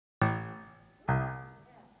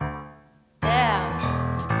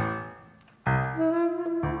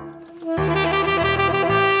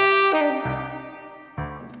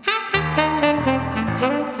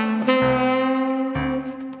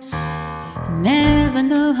Never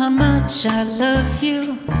know how much I love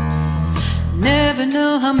you, never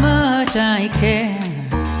know how much I care.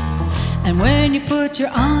 And when you put your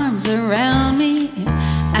arms around me,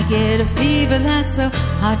 I get a fever that's so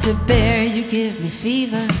hard to bear. You give me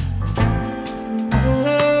fever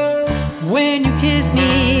when you kiss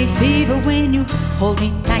me, fever when you hold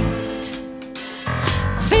me tight,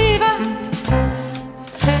 fever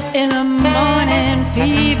in the morning,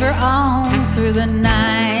 fever on through the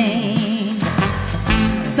night.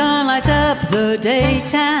 Sun lights up the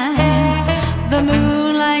daytime, the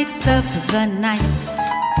moon lights up the night.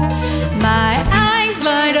 My eyes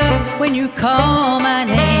light up when you call my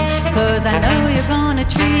name, 'cause I know you're gonna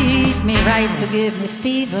treat me right. So give me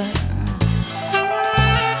fever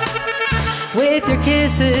with your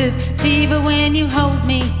kisses, fever when you hold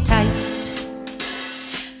me tight,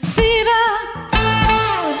 fever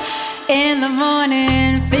in the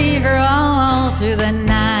morning, fever all through the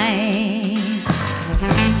night.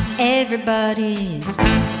 Everybody's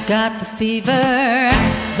got the fever,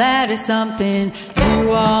 that is something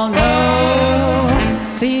you all know.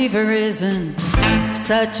 Fever isn't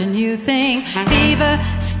such a new thing, fever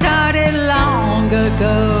started long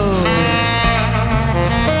ago.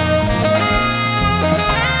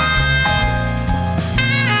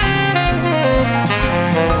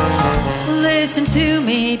 Listen to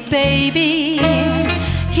me, baby,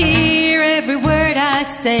 hear every word I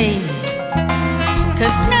say,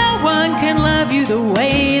 'cause no one can love you the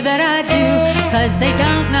way that I do, 'cause they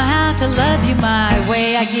don't know how to love you my way.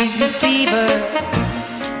 I give you fever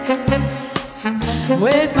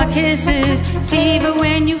with my kisses, fever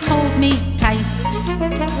when you hold me tight,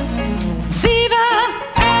 fever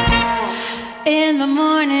in the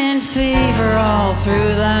morning, fever all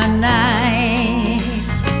through the night.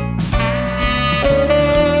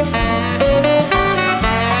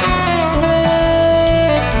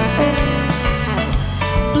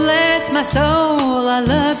 Bless my soul, I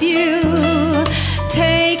love you.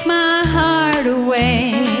 Take my heart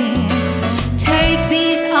away. Take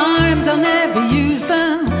these arms, I'll never use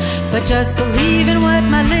them, but just believe in what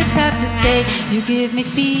my lips have to say. You give me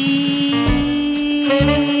fever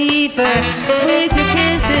with your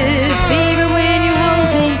kisses, fever when you hold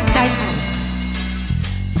me tight,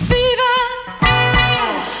 fever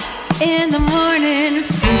in the morning,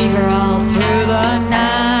 fever all through the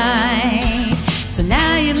night. So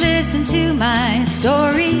now you listen to my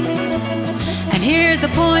story, and here's the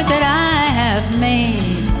point that I have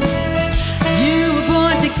made. You were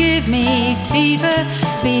born to give me fever,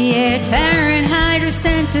 be it Fahrenheit or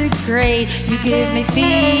centigrade. You give me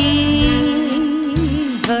fever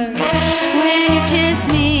when you kiss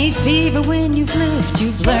me, fever when you've lived,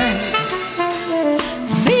 you've learned,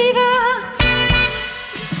 fever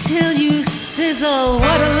till you sizzle.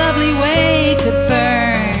 What a lovely way to